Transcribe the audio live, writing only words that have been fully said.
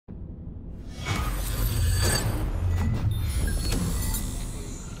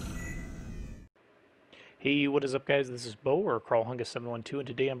Hey, what is up, guys? This is Bo, or CrawlHungus712, and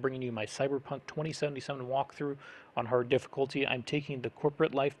today I'm bringing you my Cyberpunk 2077 walkthrough on hard difficulty. I'm taking the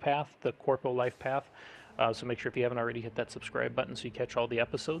corporate life path, the corpo life path, so make sure if you haven't already hit that subscribe button so you catch all the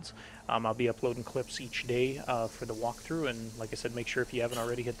episodes. I'll be uploading clips each day for the walkthrough, and like I said, make sure if you haven't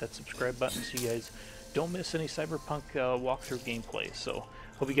already hit that subscribe button so you guys don't miss any Cyberpunk walkthrough gameplay. So,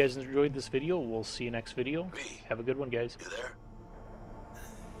 hope you guys enjoyed this video. We'll see you next video. V, Have a good one, guys. you there?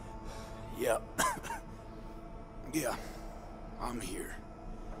 Yeah. Yeah, I'm here.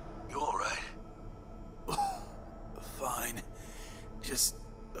 You alright? Fine. Just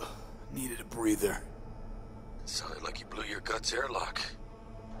needed a breather. Sounded like you blew your guts airlock.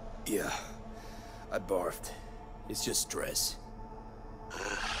 Yeah, I barfed. It's just stress.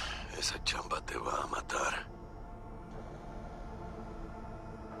 Esa chamba te va a matar.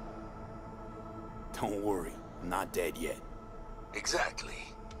 Don't worry, I'm not dead yet. Exactly.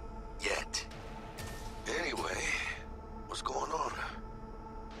 Yet. Anyway, what's going on?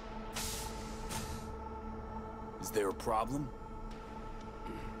 Is there a problem?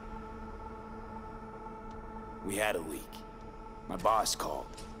 We had a leak. My boss called.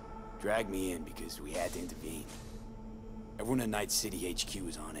 Dragged me in because we had to intervene. Everyone at Night City HQ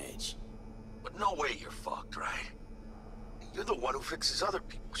is on edge. But no way you're fucked, right? You're the one who fixes other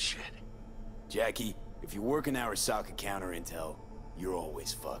people's shit. Jackie, if you work in Arasaka counter intel, you're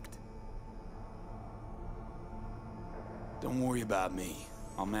always fucked. Don't worry about me.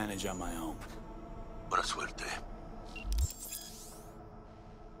 I'll manage on my own. Buena suerte.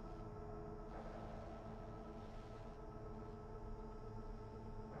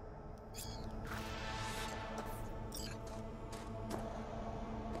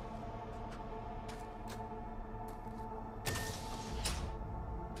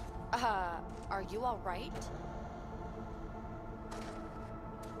 Are you all right?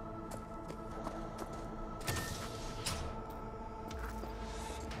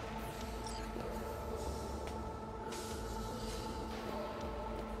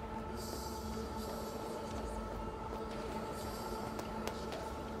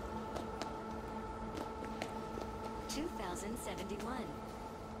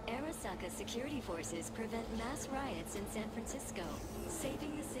 Arasaka security forces prevent mass riots in San Francisco,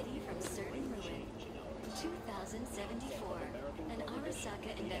 saving the city from certain ruin. 2074. An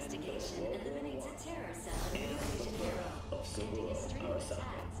Arasaka investigation eliminates a terror cell in Rio de Janeiro, ending a string of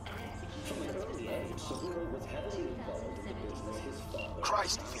attacks and executing those responsible. 2074.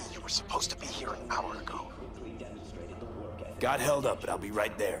 Christ, V, you were supposed to be here an hour ago. Got held up, but I'll be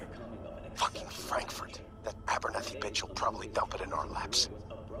right there. Fucking Frankfurt. That Abernathy bitch will probably dump it in our laps.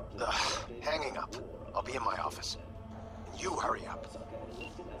 Hanging up. I'll be in my office. And you hurry up.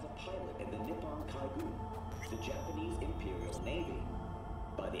 The Japanese Imperial Navy.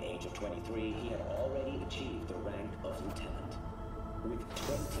 By the age of 23, he had already achieved the rank of lieutenant. With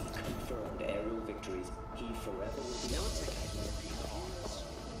 20 confirmed aerial victories, he forever will be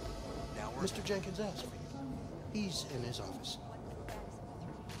Mr. Jenkins asked for you. He's in his office.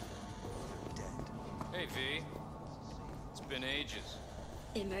 Hey, V. It's been ages.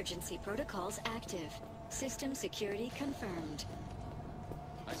 Emergency protocols active. System security confirmed.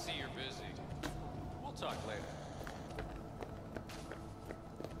 I see you're busy. We'll talk later.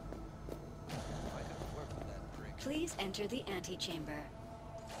 Please enter the antechamber.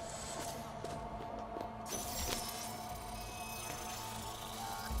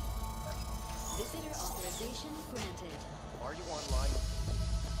 Visitor authorization granted. Are you online?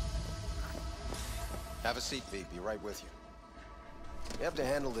 Have a seat, V. Be right with you. We have to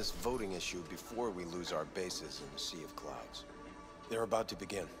handle this voting issue before we lose our bases in the Sea of Clouds. They're about to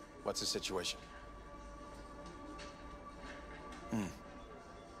begin. What's the situation?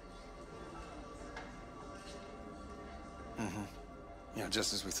 Yeah,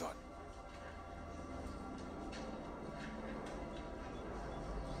 just as we thought.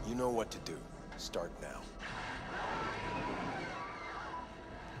 You know what to do. Start now.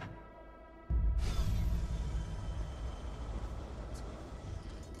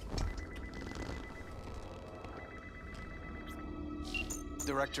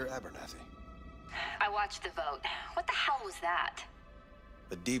 Director Abernathy. I watched the vote. What the hell was that?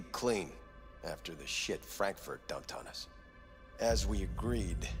 A deep clean after the shit Frankfurt dumped on us. As we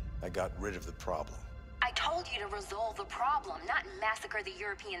agreed, I got rid of the problem. I told you to resolve the problem, not massacre the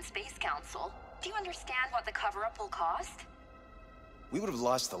European Space Council. Do you understand what the cover-up will cost? We would have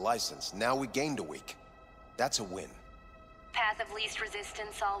lost the license. Now we gained a week. That's a win. Path of least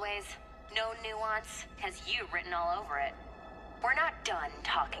resistance always. No nuance. Has you written all over it. We're not done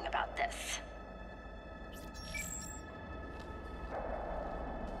talking about this.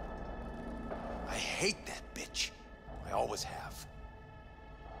 I hate that bitch. I always have.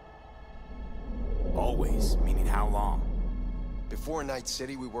 Always? Meaning how long? Before Night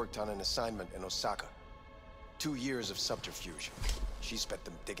City, we worked on an assignment in Osaka. 2 years of subterfuge. She spent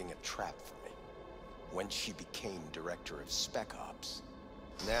them digging a trap for me. When she became director of Spec Ops,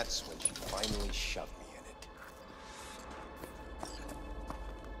 that's when she finally shoved me in it.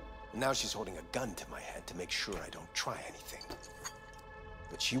 Now she's holding a gun to my head to make sure I don't try anything.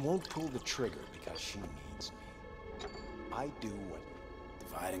 But she won't pull the trigger because she needs me. I do what...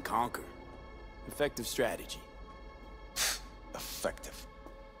 Divide and conquer. Effective strategy. Effective.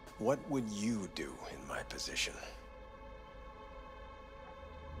 What would you do in my position?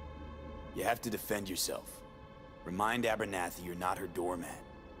 You have to defend yourself. Remind Abernathy you're not her doormat.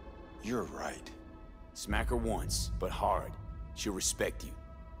 You're right. Smack her once, but hard. She'll respect you.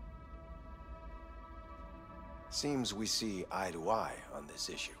 Seems we see eye to eye on this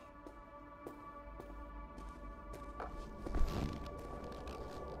issue.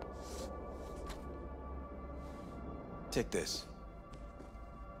 Take this.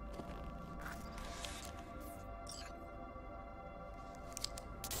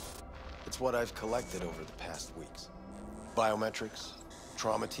 It's what I've collected over the past weeks. Biometrics,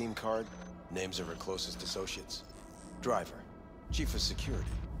 trauma team card, names of her closest associates. Driver, chief of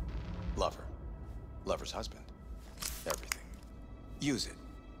security, lover, lover's husband. Everything. Use it,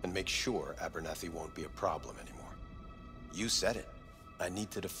 and make sure Abernathy won't be a problem anymore. You said it. I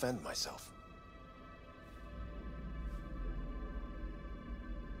need to defend myself.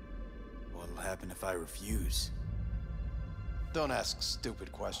 What'll happen if I refuse? Don't ask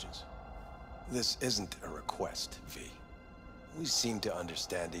stupid questions. This isn't a request, V. We seem to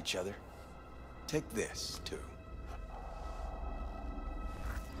understand each other. Take this, too.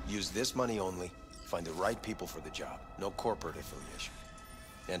 Use this money only. Find the right people for the job. No corporate affiliation.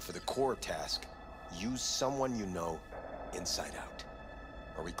 And for the core task, use someone you know inside out.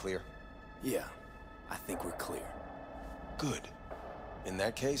 Are we clear? Yeah, I think we're clear. Good. In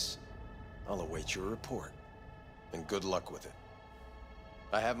that case, I'll await your report. And good luck with it.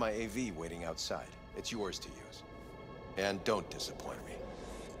 I have my AV waiting outside. It's yours to use. And don't disappoint me.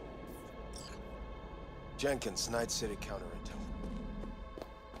 Jenkins, Night City Counter Intel.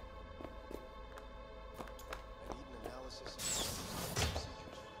 I need an analysis of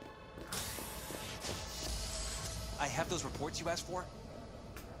I have those reports you asked for?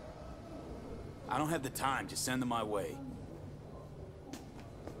 I don't have the time, just send them my way.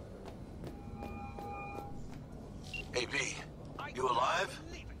 Hey, B, you alive?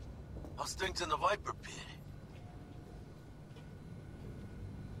 How's things in the Viper pit?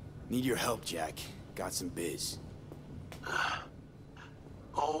 Need your help, Jack. Got some biz.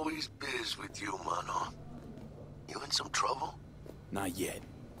 Always biz with you, mano. You in some trouble? Not yet.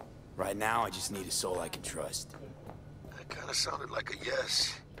 Right now, I just need a soul I can trust. That kinda sounded like a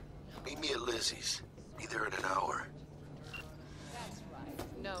yes. Meet me at Lizzie's. Be there in an hour. That's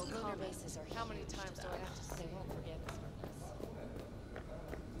right. No bases are how many times do I have to say won't forget this?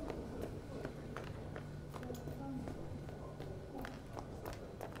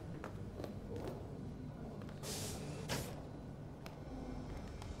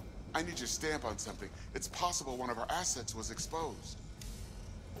 I need your stamp on something. It's possible one of our assets was exposed.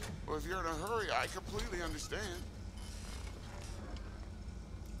 Well, if you're in a hurry, I completely understand.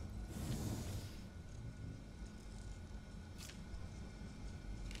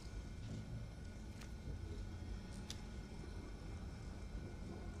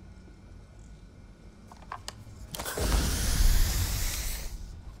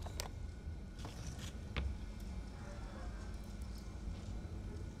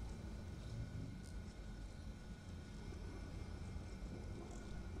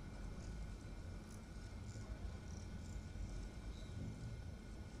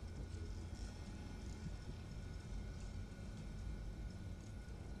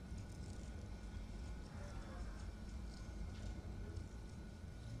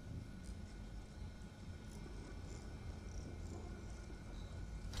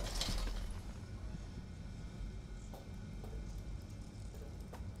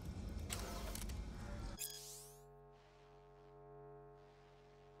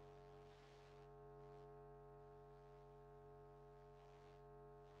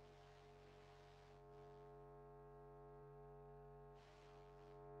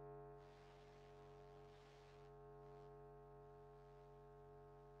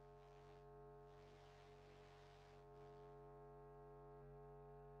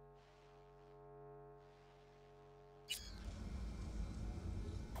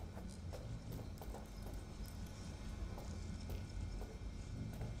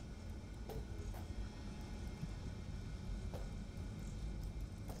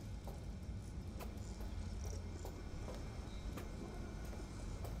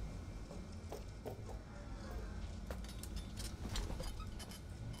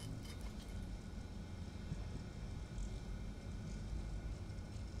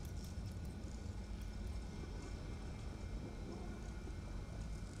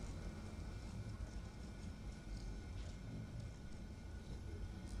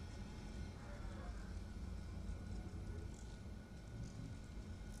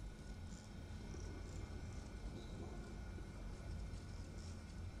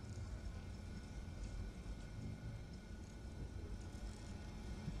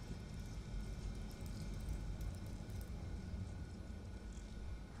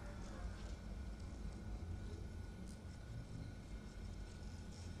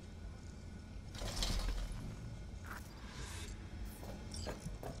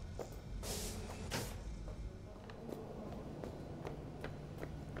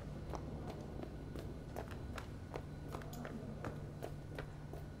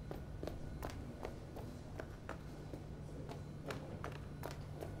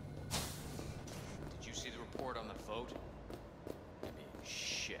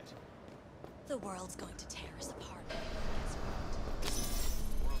 The world's going to tear us apart.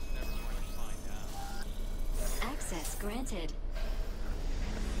 Access granted.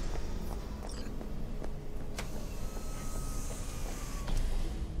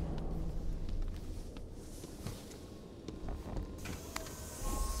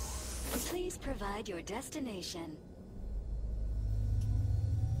 Please provide your destination.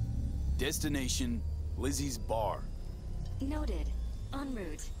 Destination, Lizzie's bar. Noted. En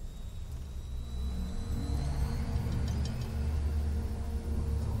route.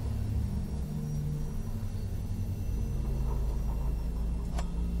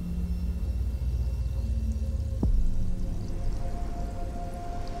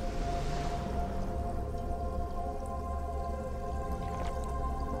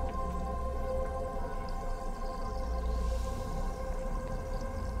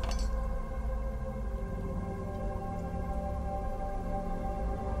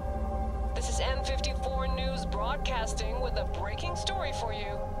 This is N54 News broadcasting with a breaking story for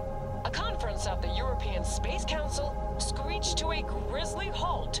you. A conference of the European Space Council screeched to a grisly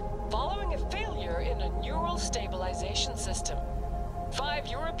halt following a failure in a neural stabilization system. 5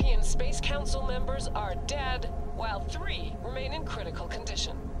 European Space Council members are dead, while 3 remain in critical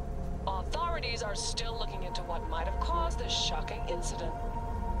condition. Authorities are still looking into what might have caused this shocking incident.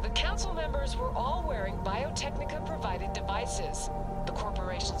 The council members were all wearing Biotechnica-provided devices. The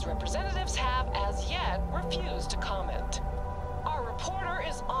corporation's representatives have, as yet, refused to comment. Our reporter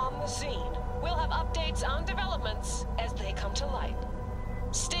is on the scene. We'll have updates on developments as they come to light.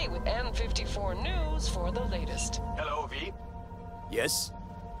 Stay with N54 News for the latest. Hello, V. Yes?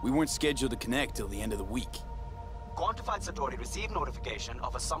 We weren't scheduled to connect till the end of the week. Quantified Satori received notification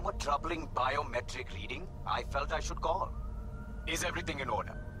of a somewhat troubling biometric reading. I felt I should call. Is everything in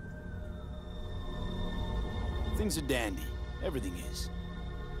order? Things are dandy. Everything is.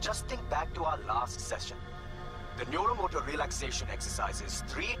 Just think back to our last session. The neuromotor relaxation exercises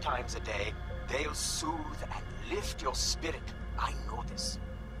 3 times a day, they'll soothe and lift your spirit. I know this.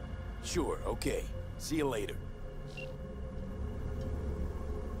 Sure, okay. See you later.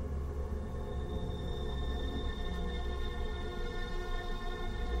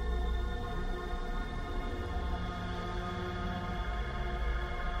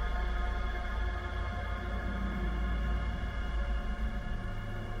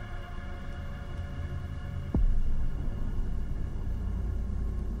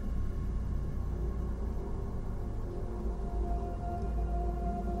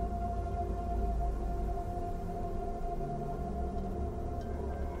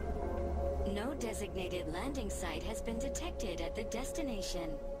 No designated landing site has been detected at the destination.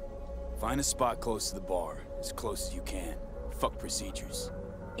 Find a spot close to the bar, as close as you can. Fuck procedures.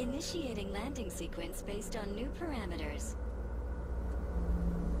 Initiating landing sequence based on new parameters.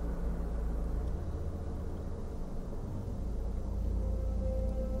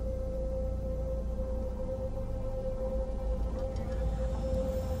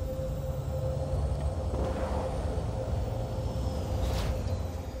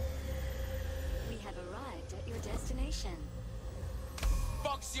 We have arrived at your destination.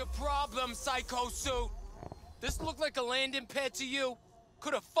 Fuck's your problem, Psycho Suit? This look like a landing pad to you?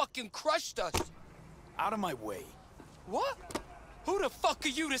 Could have fucking crushed us. Out of my way. What? Who the fuck are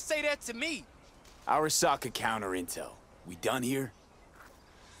you to say that to me? Arasaka counter intel. We done here?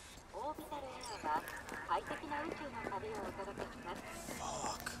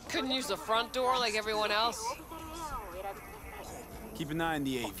 Couldn't use the front door like everyone else? Keep an eye on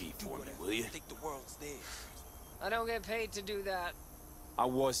the AV for me, will you? I don't get paid to do that. I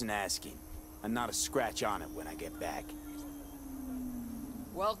wasn't asking. I'm not a scratch on it when I get back.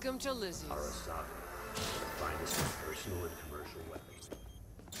 Welcome to Lizzie's. Arasaka, the finest of personal and commercial weapons.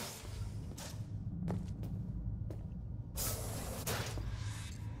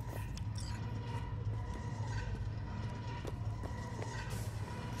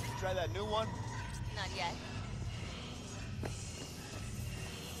 Try that new one? Not yet.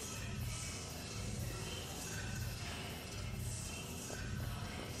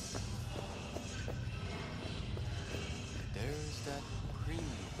 There's that creamy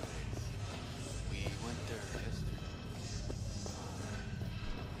place. We went there yesterday.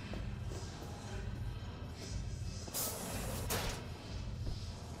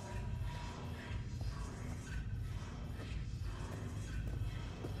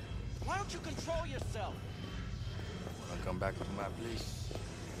 Why don't you control yourself? Wanna come back to my place?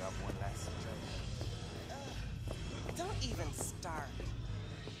 I got one last chance. Don't even start.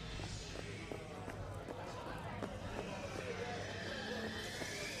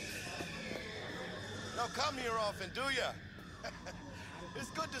 Don't come here often, do ya? It's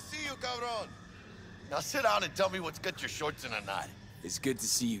good to see you, cabron. Now sit down and tell me what's got your shorts in a knot. It's good to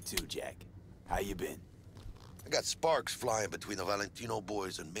see you too, Jack. How you been? I got sparks flying between the Valentino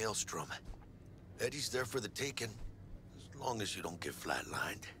boys and Maelstrom. Eddie's there for the taking, as long as you don't get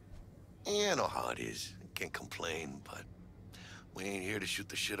flatlined. Yeah, I know how it is. I can't complain, but we ain't here to shoot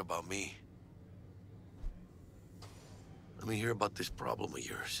the shit about me. Let me hear about this problem of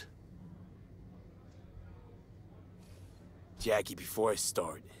yours. Jackie, before I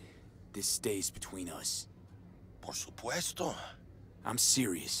start, this stays between us. Por supuesto. I'm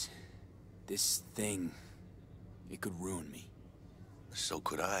serious. This thing, it could ruin me. So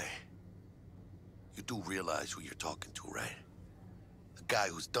could I. You do realize who you're talking to, right? The guy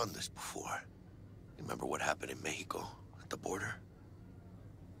who's done this before. Remember what happened in Mexico, at the border?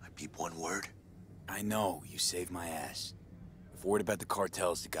 I peep one word. I know, you saved my ass. If word about the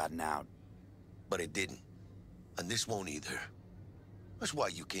cartels had gotten out. But it didn't. And this won't either. That's why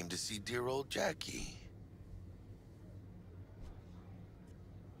you came to see dear old Jackie.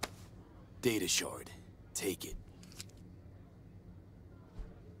 Data shard. Take it.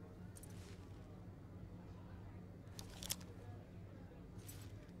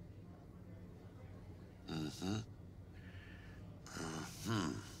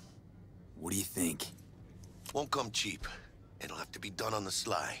 What do you think? Won't come cheap. It'll have to be done on the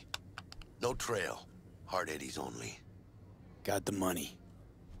sly. No trail. Hard eddies only. Got the money.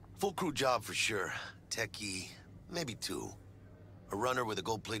 Full crew job for sure. Techie, maybe two. A runner with a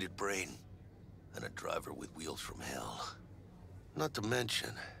gold-plated brain. And a driver with wheels from hell. Not to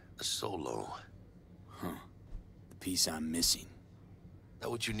mention, a solo. Huh. The piece I'm missing. That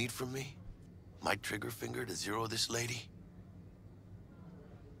what you need from me? My trigger finger to zero this lady?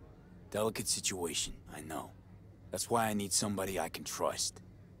 Delicate situation, I know. That's why I need somebody I can trust.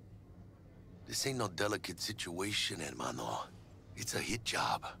 This ain't no delicate situation, hermano. It's a hit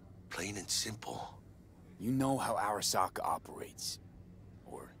job. Plain and simple. You know how Arasaka operates.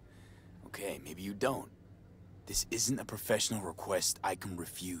 Or, okay, maybe you don't. This isn't a professional request I can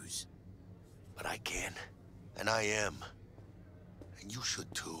refuse. But I can. And I am. And you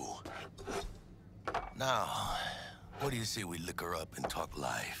should too. Now, what do you say we liquor up and talk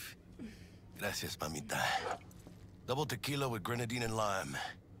life? Gracias, mamita. Double tequila with grenadine and lime.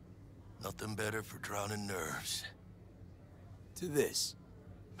 Nothing better for drowning nerves. To this.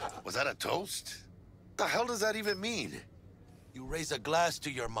 Was that a toast? The hell does that even mean? You raise a glass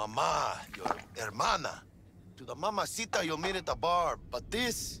to your mama, your hermana. To the mamacita you'll meet at the bar, but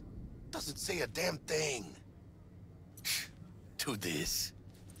this doesn't say a damn thing. To this.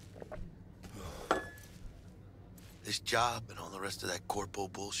 This job and all the rest of that corpo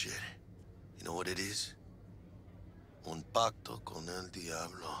bullshit. You know what it is? Un pacto con el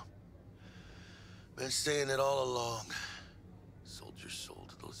diablo. Been saying it all along. Sold your soul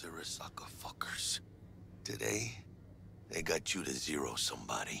to those Arasaka fuckers. Today, they got you to zero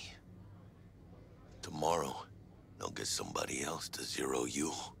somebody. Tomorrow, they'll get somebody else to zero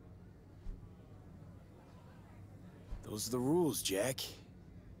you. Those are the rules, Jack. You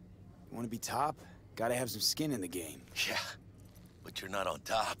want to be top? Gotta have some skin in the game. Yeah, but you're not on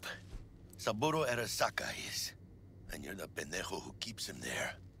top. Saburo Arasaka is. And you're the pendejo who keeps him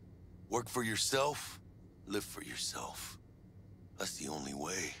there. Work for yourself, live for yourself. That's the only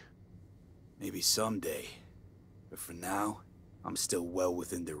way. Maybe someday. But for now, I'm still well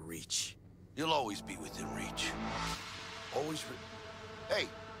within their reach. You'll always be within reach. Always Hey,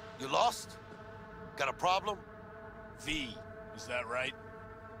 you lost? Got a problem? V, is that right?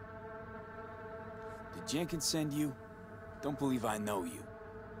 Did Jenkins send you? Don't believe I know you.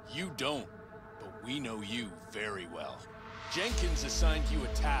 You don't, but we know you very well. Jenkins assigned you a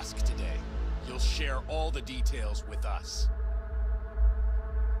task today. You'll share all the details with us.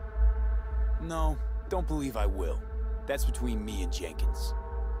 No, don't believe I will. That's between me and Jenkins.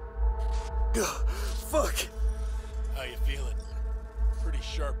 Fuck! How you feeling? Pretty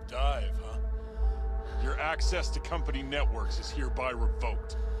sharp dive, huh? Your access to company networks is hereby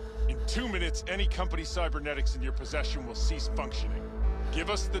revoked. In 2 minutes, any company cybernetics in your possession will cease functioning. Give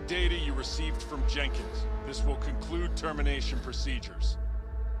us the data you received from Jenkins. This will conclude termination procedures.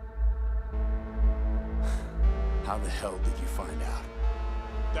 How the hell did you find out?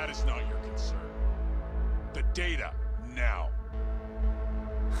 That is not your concern. The data, now.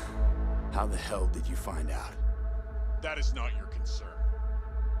 How the hell did you find out? That is not your concern.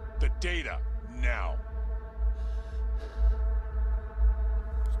 The data, now.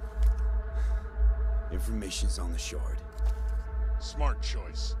 Information's on the shard. Smart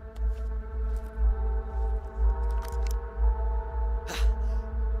choice.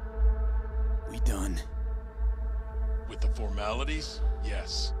 We done? With the formalities,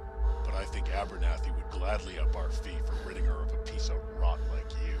 yes. But but I think Abernathy would gladly up our fee for ridding her of a piece of rot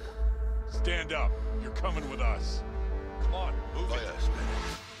like you. Stand up. You're coming with us. Come on, move it. Yes, man.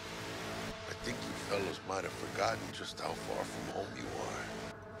 I think you fellows might have forgotten just how far from home you are.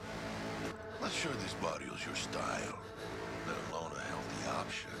 Not sure this barrio's your style, let alone a healthy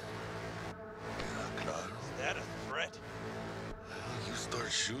option. Yeah, claro. Is that a threat? Well, you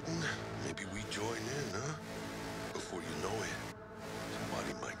start shooting, maybe we join in, huh? Before you know it,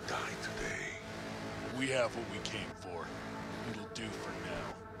 somebody might die today. We have what we came for. It'll do for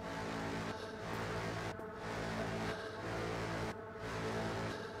now.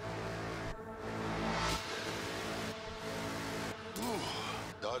 Ooh,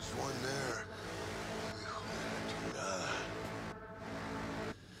 dodged one there.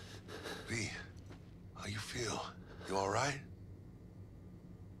 V, how you feel? You all right?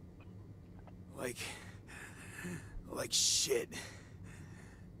 Like shit.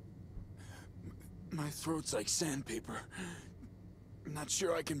 My throat's like sandpaper. I'm not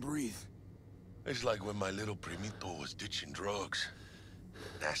sure I can breathe. It's like when my little primito was ditching drugs.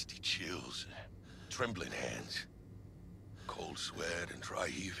 Nasty chills, trembling hands, cold sweat and dry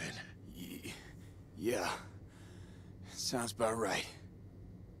heaving. Yeah. Sounds about right.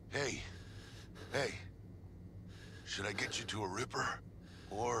 Hey. Should I get you to a Ripper?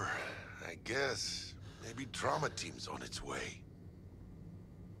 Or, I guess, maybe trauma team's on its way.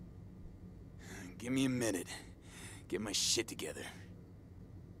 Give me a minute. Get my shit together.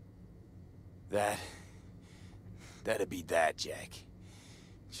 That'd be that, Jack.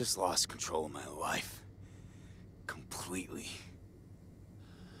 Just lost control of my life. Completely.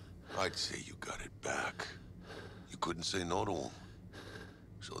 I'd say you got it back. You couldn't say no to them.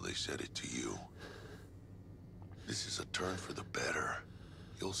 So they said it to you. This is a turn for the better.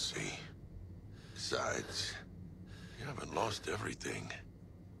 You'll see. Besides, you haven't lost everything.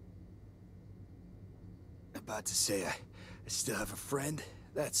 About to say I still have a friend?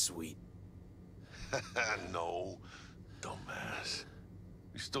 That's sweet. No, dumbass.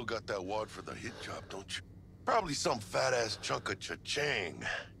 You still got that wad for the hit job, don't you? Probably some fat-ass chunk of cha-ching,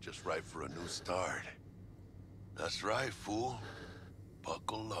 just right for a new start. That's right, fool.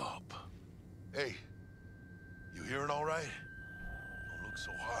 Buckle up. Hey, you hearing all right? Don't look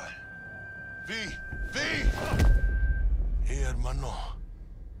so hot. V! Hey, hermano.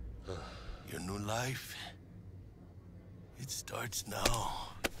 Your new life, it starts now.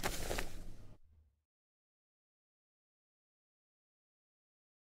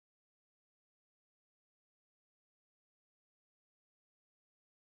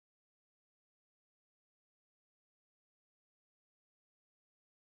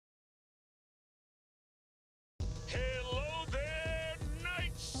 Hello there,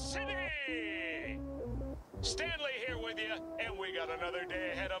 Night City! Stanley here with you, and we got another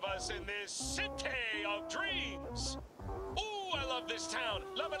day ahead of us in this city of dreams. Ooh, I love this town.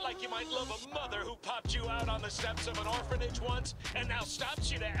 Love it like you might love a mother who popped you out on the steps of an orphanage once and now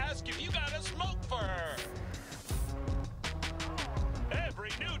stops you to ask if you got a smoke for her.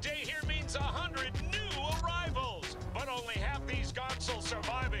 Every new day here means 100 new arrivals, but only half these gonks will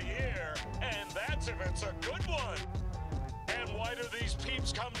survive a year, and that's if it's a good one. And why do these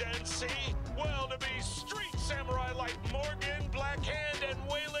peeps come to NC? Well, to be street samurai like Morgan, Blackhand, and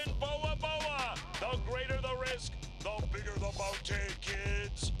Waylon Boa Boa. The greater the risk, the bigger the bounty,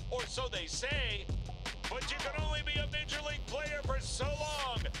 kids. Or so they say. But you can only be a Major League player for so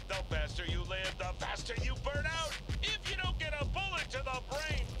long. The faster you live, the faster you burn out. If you don't get a bullet to the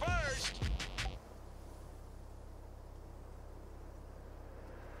brain first.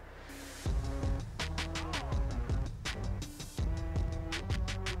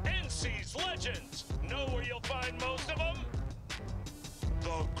 NC's legends. Know where you'll find most of them?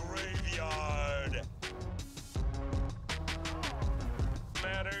 The graveyard.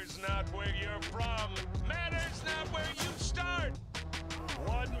 Matters not where you're from. Matters not where you start.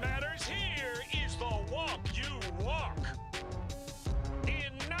 What matters here is the walk you walk.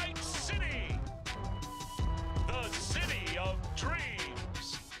 In Night City. The city of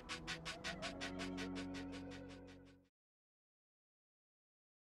dreams.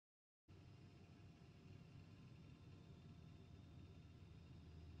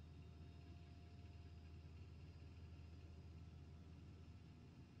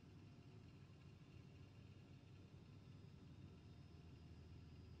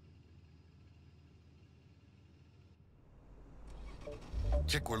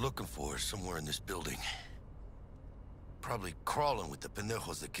 Chick we're looking for is somewhere in this building. Probably crawling with the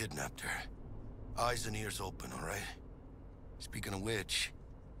pendejos that kidnapped her. Eyes and ears open, all right? Speaking of which,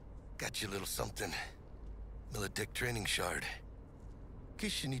 got you a little something. Militech training shard.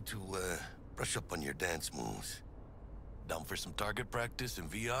 Guess you need to, brush up on your dance moves. Down for some target practice in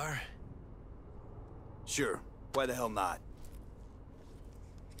VR? Sure. Why the hell not?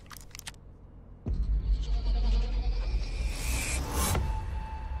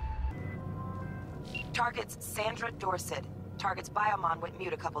 Target's Sandra Dorset. Target's biomon went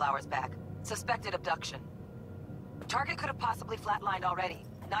mute a couple hours back. Suspected abduction. Target could have possibly flatlined already.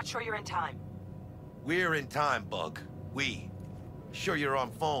 Not sure you're in time. We're in time, Bug. We. Sure you're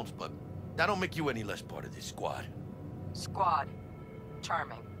on phones, but that don't make you any less part of this squad. Squad.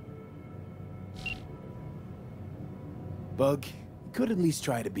 Charming. Bug, you could at least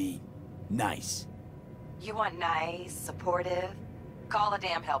try to be nice. You want nice, supportive? Call a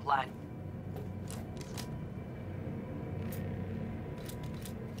damn helpline.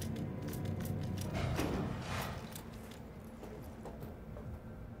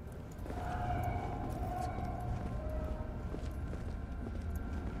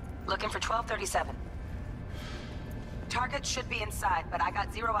 Looking for 1237. Target should be inside, but I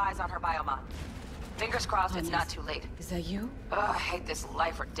got zero eyes on her biomon. Fingers crossed it's not too late. Is that you? Ugh, I hate this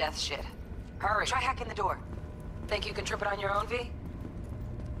life or death shit. Hurry, try hacking the door. Think you can trip it on your own, V?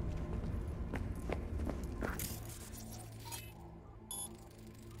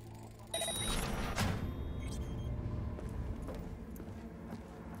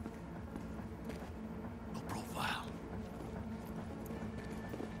 No profile.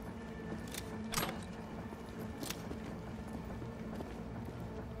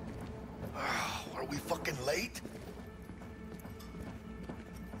 Are we fucking late?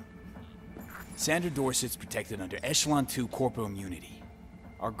 Sandra Dorset's protected under Echelon 2 corporal immunity.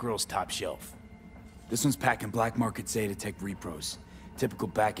 Our girl's top shelf. This one's packing black market Zeta Tech repros. Typical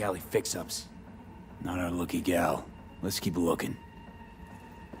back alley fix-ups. Not our lucky gal. Let's keep looking.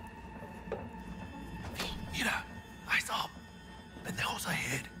 Mira, eyes up. Pendejos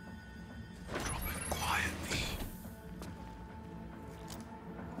ahead. Drop it quiet, V.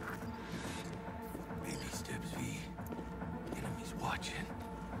 Baby steps, V. Enemies watching.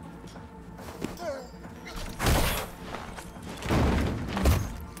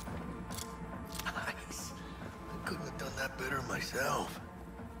 Nice. I couldn't have done that better myself.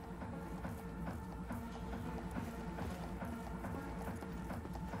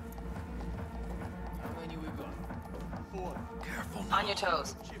 How many we got? 4. Careful now. On your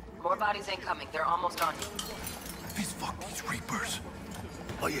toes. More bodies incoming. They're almost on you. Please fuck these Reapers.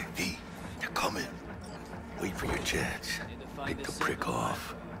 Oh yeah, V. They're coming. Wait for your chance. Pick the prick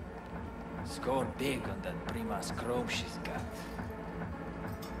off. Score big on that Prima scrobe she's got.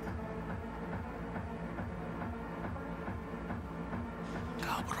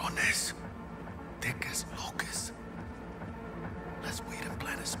 Cabrones. Thick as locusts. Let's wait and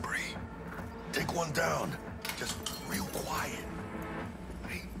plan a spree. Take one down. Just real quiet.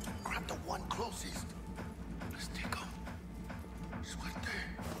 Hey, grab the one closest. Let's take him. Suerte.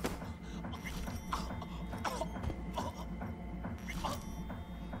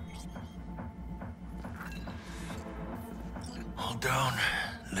 All down.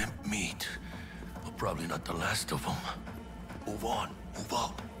 Limp meat. But probably not the last of them. Move on. Move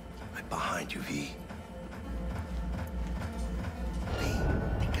up. Right behind you, V. V,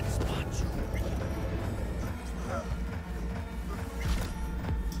 they can spot you.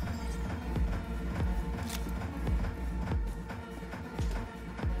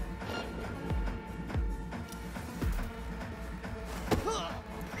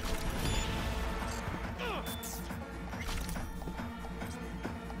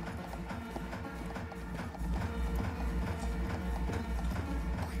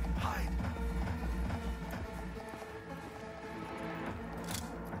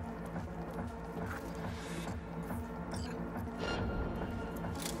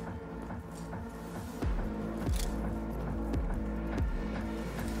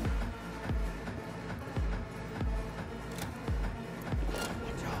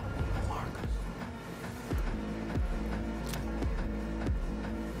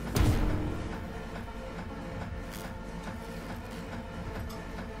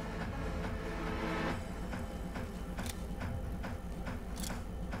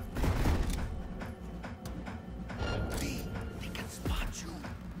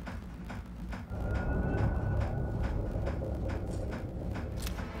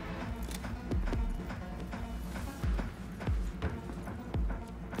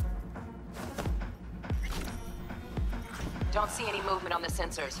 Don't see any movement on the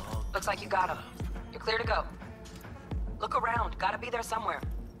sensors. Looks like you got them. You're clear to go. Look around. Gotta be there somewhere.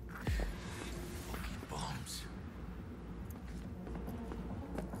 Bums.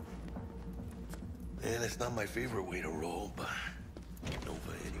 Man, it's not my favorite way to roll, but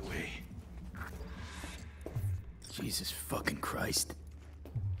Nova anyway. Jesus fucking Christ.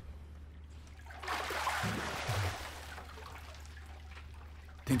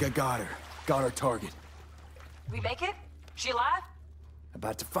 Think I got her. Got our target. We make it? She alive?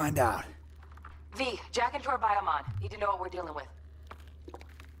 About to find out. V, jack into her biomon. Need to know what we're dealing with.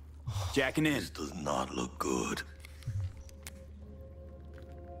 Jacking in. This does not look good.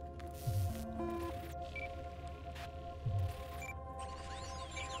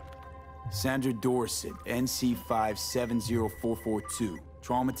 Sandra Dorset, NC570442.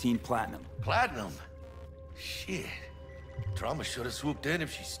 Trauma Team Platinum. Platinum? Shit. Trauma should have swooped in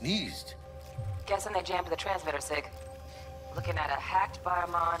if she sneezed. Guessing they jammed the transmitter, Sig. Looking at a hacked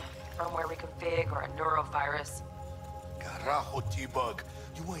biomon, firmware reconfig, or a neurovirus. Carajo, T-Bug.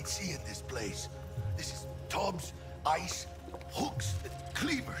 You ain't seeing this place. This is tubs, ice, hooks,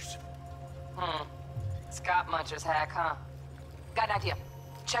 cleavers. Scott Muncher's hack, huh? Got an idea.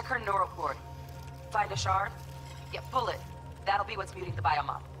 Check her neural cord. Find a shard? Yeah, pull it. That'll be what's muting the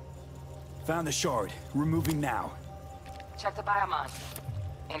biomon. Found the shard. Removing now. Check the biomon.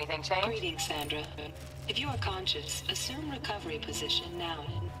 Anything change? Greetings, Sandra. If you are conscious, assume recovery position now.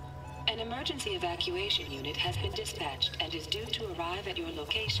 An emergency evacuation unit has been dispatched and is due to arrive at your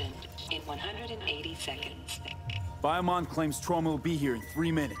location in 180 seconds. Biomon claims trauma will be here in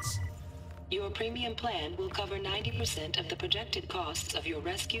 3 minutes. Your premium plan will cover 90% of the projected costs of your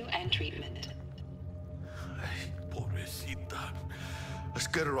rescue and treatment. Pobrecita. Let's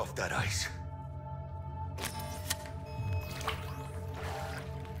get her off that ice.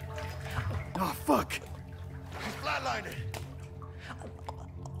 Oh, fuck. She's flatlining.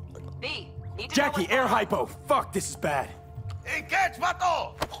 B, need to Jackie, know air hypo. Fuck, this is bad. Hey, catch,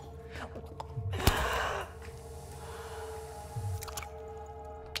 vato!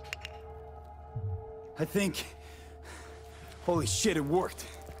 I think... Holy shit, it worked.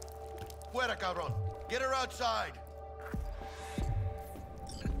 Fuera, cabrón. Get her outside.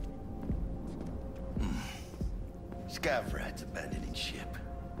 Scav rats abandoning ship.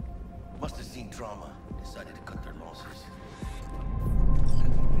 Must have seen trauma. Decided to cut their losses.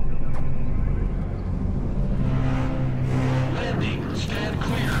 Landing. Stand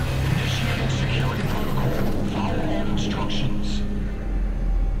clear. Initiating security protocol. Follow all instructions.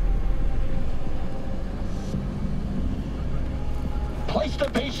 Place the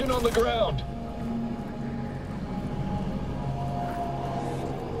patient on the ground.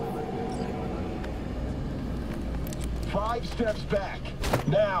 Five steps back.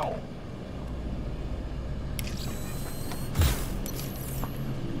 Now.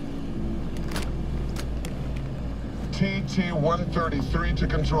 TT-133 to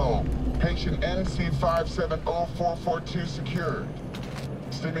control. Patient NC570442 secured.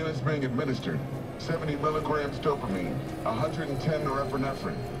 Stimulants being administered. 70 milligrams dopamine, 110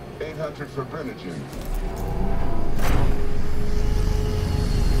 norepinephrine, 800 fibrinogen.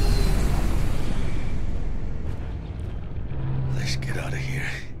 Let's get out of here.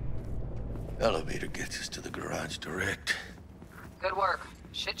 Elevator gets us to the garage direct. Good work.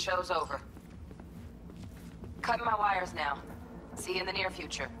 Shit show's over. Cutting my wires now. See you in the near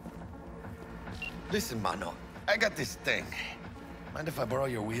future. Listen, mano. I got this thing. Mind if I borrow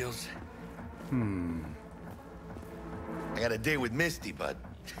your wheels? I got a date with Misty, but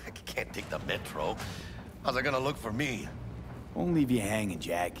I can't take the metro. How's it gonna look for me? Won't leave you hanging,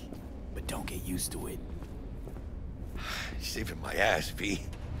 Jack. But don't get used to it. You're saving my ass, V.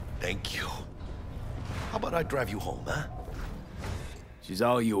 Thank you. How about I drive you home, huh? She's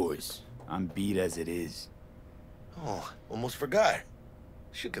all yours. I'm beat as it is. Oh, almost forgot.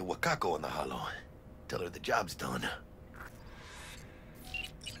 Should get Wakako in the hollow. Tell her the job's done.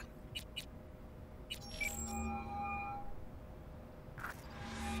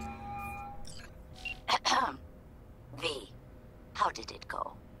 V, how did it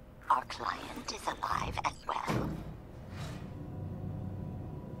go? Our client is alive and well.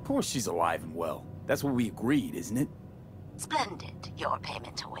 Of course she's alive and well. That's what we agreed, isn't it? Splendid. Your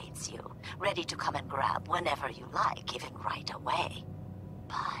payment awaits you, ready to come and grab whenever you like, even right away.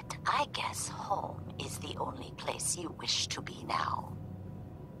 But I guess home is the only place you wish to be now.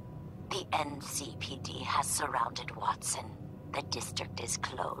 The NCPD has surrounded Watson. The district is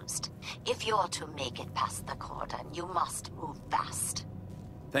closed. If you're to make it past the cordon, you must move fast.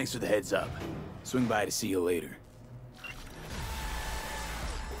 Thanks for the heads up. Swing by to see you later.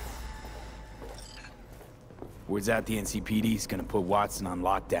 Word's out the NCPD's gonna put Watson on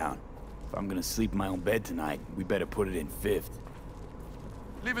lockdown. If I'm gonna sleep in my own bed tonight, we better put it in 5th.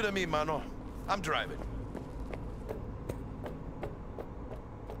 Leave it to me, mano. I'm driving.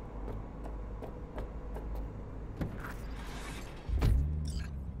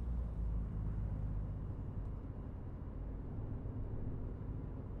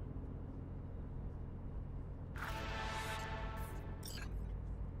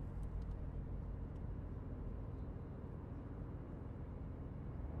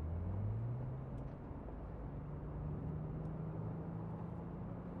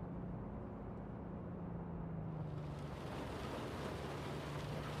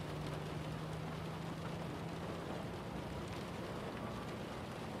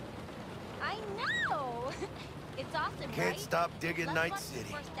 It's awesome, Can't right? stop digging Let's Night watch the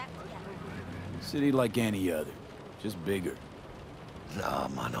City. first act together. City like any other, just bigger. Nah,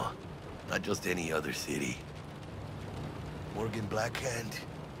 mano. Not just any other city. Morgan Blackhand,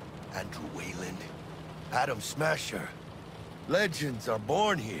 Andrew Wayland, Adam Smasher. Legends are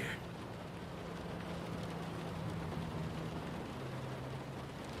born here.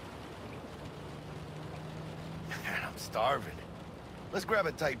 Man, I'm starving. Let's grab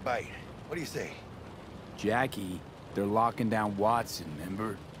a tight bite. What do you say? Jackie, they're locking down Watson,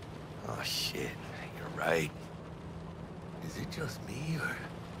 remember? Oh, shit. You're right. Is it just me, or...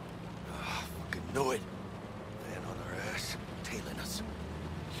 Oh, fucking knew it. Man on our ass, tailing us.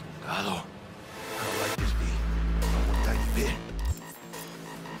 Chingado. I don't like this beat. One tiny bit.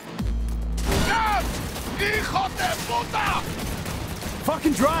 God! Hijo de puta!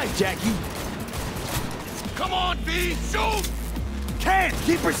 Fucking drive, Jackie! Come on, V! Shoot! Can't!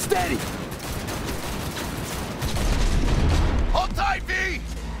 Keep her steady! Hold tight, V!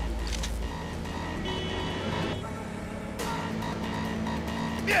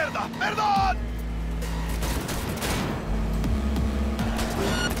 Mierda! Perdón!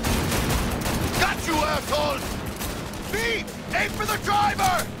 Got you, assholes! V! Aim for the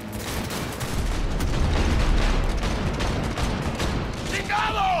driver!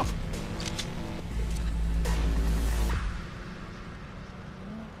 Chingado!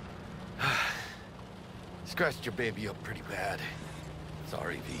 Scratched your baby up pretty bad.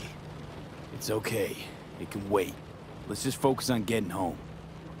 Sorry, V. It's okay. It can wait. Let's just focus on getting home.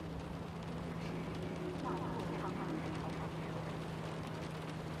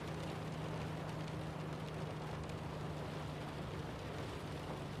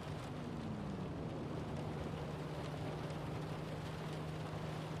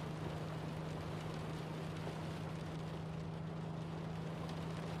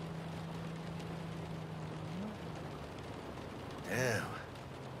 Damn. They're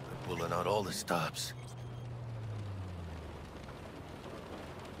pulling out all the stops.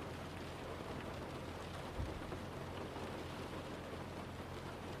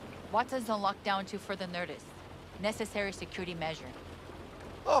 Watson's on lockdown to further notice. Necessary security measure.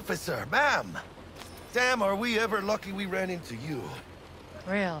 Officer, ma'am! Damn, are we ever lucky we ran into you.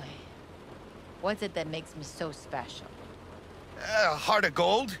 Really? What's it that makes me so special? A heart of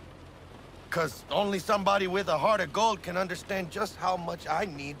gold? 'Cause only somebody with a heart of gold can understand just how much I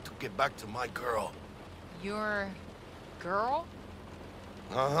need to get back to my girl. Your... girl?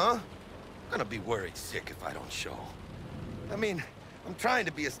 Uh-huh. Gonna be worried sick if I don't show. I mean, I'm trying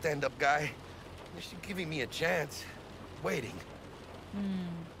to be a stand-up guy. She's giving me a chance. Waiting.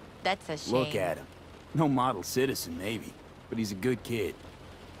 That's a shame. Look at him. No model citizen, maybe, but he's a good kid.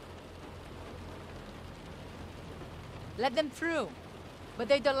 Let them through. But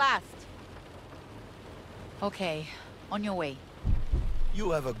they're the last. Okay, on your way. You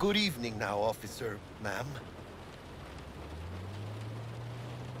have a good evening now, officer, ma'am.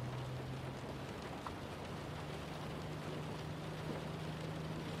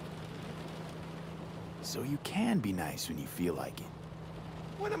 So you can be nice when you feel like it.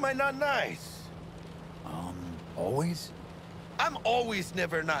 When am I not nice? Always? I'm always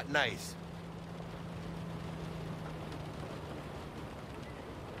never not nice.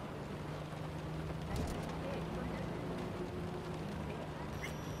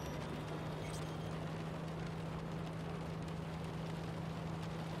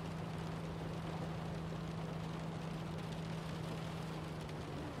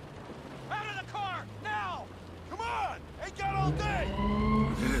 Out of the car, now! Come on! Ain't got all day!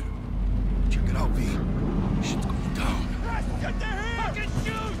 Good. Check it out, V. Shit's going down. Yes, get their hands! Fucking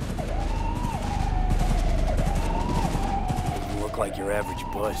shoot! You look like your average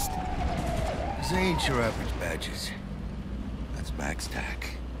bust. This ain't your average badges. That's Max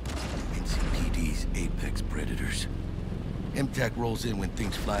TAC. NCPD's apex predators. MTAC rolls in when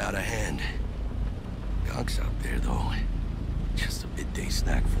things fly out of hand. Gonks out there, though. Just a midday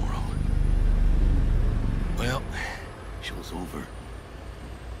snack for them. Well, show's over.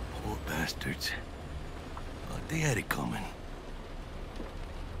 Poor bastards. But they had it coming.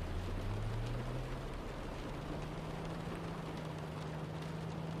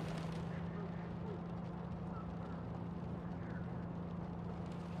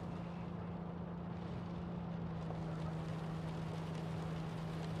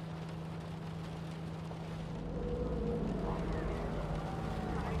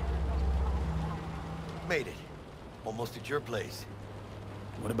 Made it. Almost at your place.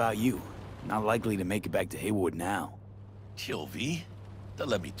 What about you? Not likely to make it back to Haywood now. Chill, V. They'll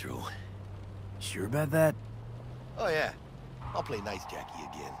let me through. Sure about that? Oh, yeah. I'll play nice Jackie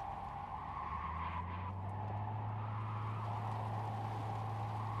again.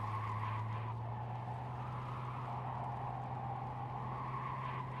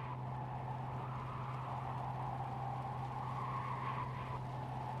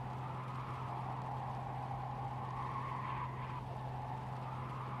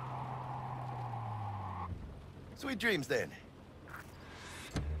 Sweet dreams, then.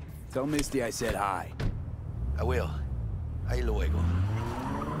 Tell Misty I said hi. I will. Ahí luego.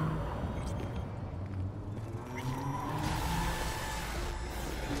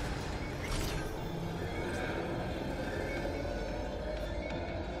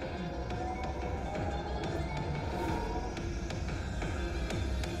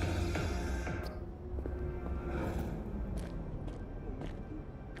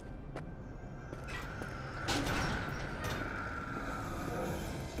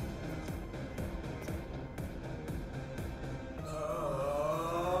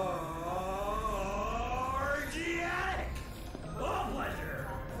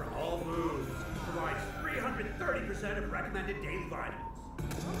 of recommended daily vitamins.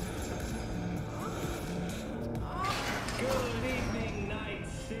 Good evening, Night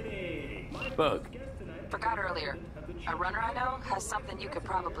City. Bug. Forgot earlier. A runner I know has something you could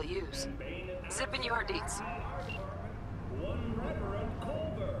probably use. Zip in your deets. One Reverend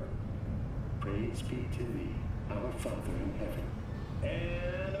Colbert. Praise be to thee, our Father in heaven.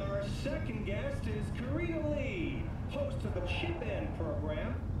 And our second guest is Karina Lee, host of the Chip In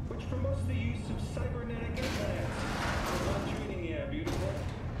program, which promotes the use of cybernetic implants. How's treating you, beautiful?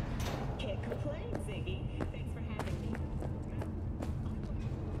 Can't complain, Ziggy. Thanks for having me.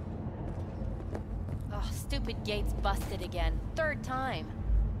 Oh, stupid gate's busted again. Third time.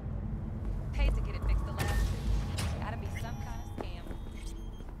 Paid to get it fixed the last two. Gotta be some kind of scam.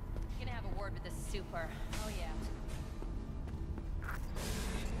 Gonna have a word with the super. Oh yeah.